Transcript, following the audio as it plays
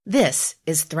This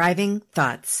is Thriving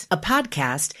Thoughts, a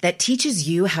podcast that teaches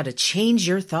you how to change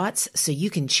your thoughts so you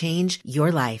can change your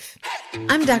life.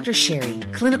 I'm Dr. Sherry,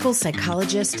 clinical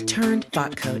psychologist turned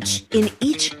thought coach. In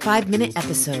each 5-minute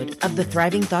episode of the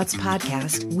Thriving Thoughts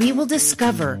podcast, we will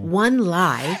discover one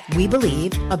lie we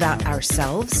believe about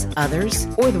ourselves, others,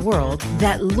 or the world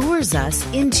that lures us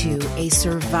into a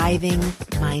surviving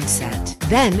mindset.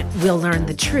 Then we'll learn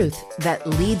the truth that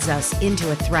leads us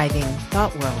into a thriving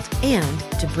thought world. And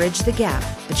to bridge the gap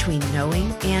between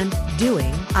knowing and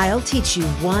doing, I'll teach you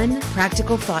one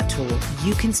practical thought tool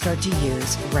you can start to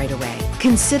use right away.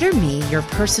 Consider me your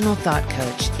personal thought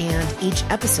coach, and each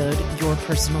episode your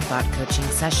personal thought coaching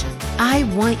session. I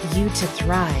want you to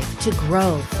thrive, to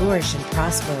grow, flourish, and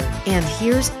prosper. And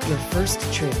here's your first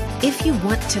truth. If you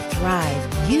want to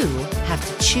thrive, you have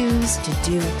to choose to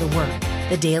do the work.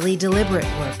 The daily deliberate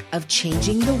work of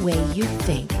changing the way you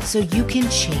think so you can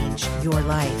change your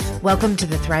life. Welcome to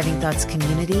the Thriving Thoughts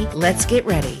community. Let's get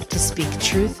ready to speak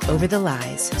truth over the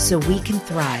lies so we can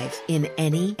thrive in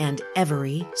any and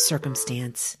every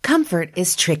circumstance. Comfort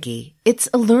is tricky. It's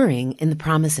alluring in the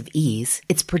promise of ease.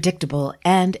 It's predictable,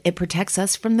 and it protects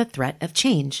us from the threat of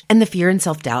change and the fear and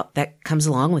self-doubt that comes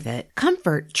along with it.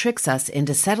 Comfort tricks us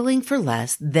into settling for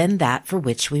less than that for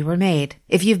which we were made.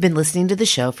 If you've been listening to the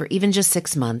show for even just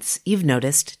 6 months, you've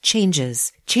noticed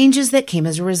changes. Changes that came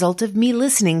as a result of me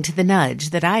listening to the nudge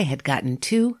that I had gotten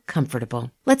too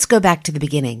comfortable. Let's go back to the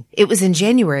beginning. It was in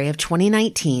January of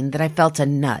 2019 that I felt a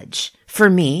nudge. For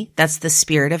me, that's the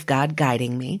Spirit of God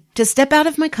guiding me to step out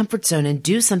of my comfort zone and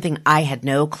do something I had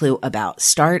no clue about.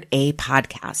 Start a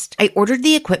podcast. I ordered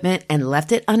the equipment and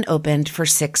left it unopened for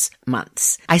 6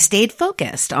 months. I stayed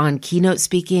focused on keynote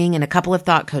speaking and a couple of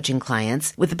thought coaching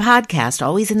clients, with the podcast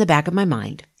always in the back of my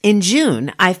mind. In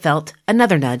June, I felt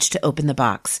another nudge to open the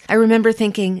box. I remember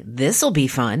thinking, this'll be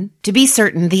fun. To be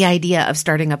certain, the idea of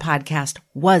starting a podcast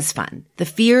was fun. The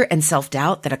fear and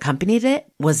self-doubt that accompanied it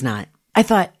was not. I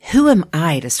thought, who am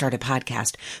I to start a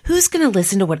podcast? Who's going to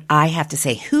listen to what I have to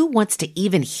say? Who wants to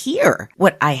even hear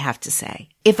what I have to say?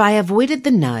 If I avoided the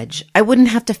nudge, I wouldn't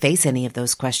have to face any of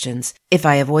those questions. If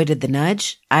I avoided the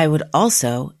nudge, I would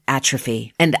also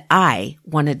atrophy, and I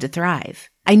wanted to thrive.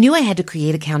 I knew I had to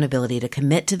create accountability to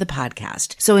commit to the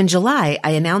podcast. So in July,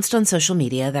 I announced on social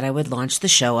media that I would launch the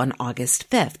show on August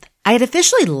 5th. I had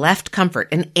officially left comfort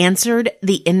and answered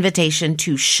the invitation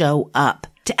to show up,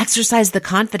 to exercise the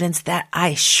confidence that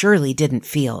I surely didn't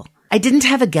feel. I didn't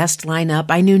have a guest lineup.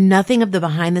 I knew nothing of the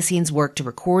behind-the-scenes work to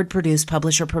record, produce,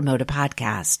 publish, or promote a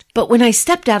podcast. But when I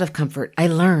stepped out of comfort, I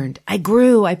learned, I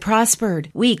grew, I prospered.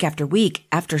 Week after week,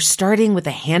 after starting with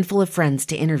a handful of friends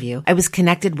to interview, I was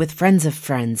connected with friends of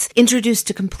friends, introduced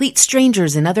to complete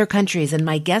strangers in other countries, and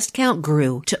my guest count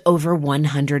grew to over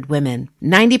 100 women,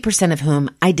 90% of whom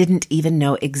I didn't even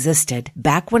know existed.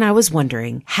 Back when I was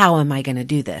wondering, how am I going to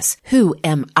do this? Who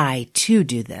am I to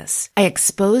do this? I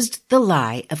exposed the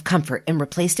lie of comfort and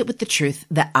replaced it with the truth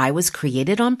that I was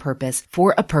created on purpose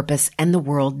for a purpose and the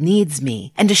world needs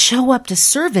me. And to show up to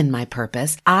serve in my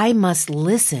purpose, I must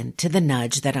listen to the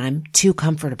nudge that I'm too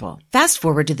comfortable. Fast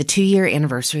forward to the 2-year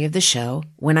anniversary of the show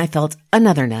when I felt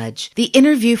another nudge. The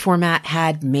interview format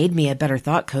had made me a better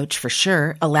thought coach for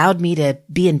sure, allowed me to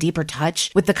be in deeper touch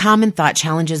with the common thought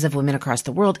challenges of women across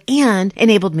the world, and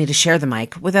enabled me to share the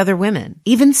mic with other women.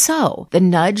 Even so, the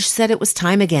nudge said it was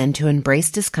time again to embrace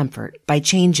discomfort by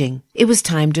changing. It was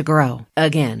time to grow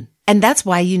again. And that's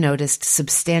why you noticed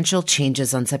substantial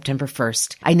changes on September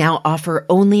 1st. I now offer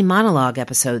only monologue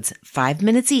episodes, 5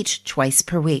 minutes each, twice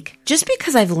per week. Just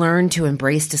because I've learned to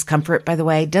embrace discomfort, by the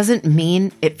way, doesn't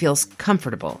mean it feels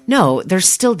comfortable. No, there's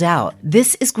still doubt.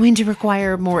 This is going to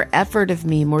require more effort of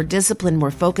me, more discipline,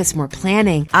 more focus, more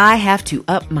planning. I have to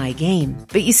up my game.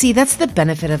 But you see, that's the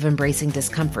benefit of embracing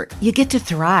discomfort. You get to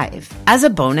thrive. As a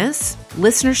bonus,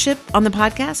 listenership on the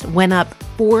podcast went up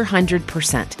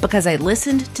 400% because I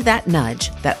listened to that nudge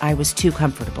that I was too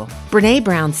comfortable. Brene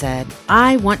Brown said,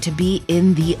 I want to be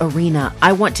in the arena.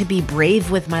 I want to be brave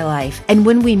with my life. And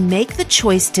when we make the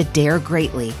choice to dare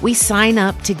greatly, we sign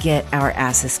up to get our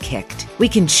asses kicked. We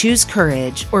can choose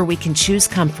courage or we can choose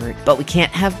comfort, but we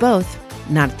can't have both.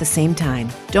 Not at the same time.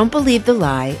 Don't believe the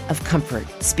lie of comfort.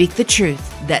 Speak the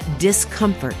truth that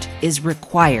discomfort is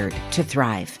required to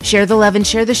thrive. Share the love and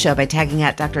share the show by tagging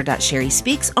at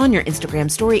Dr.SherrySpeaks on your Instagram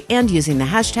story and using the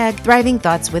hashtag Thriving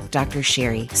Thoughts with Dr.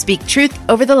 Sherry. Speak truth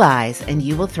over the lies and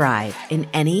you will thrive in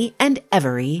any and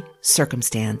every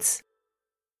circumstance.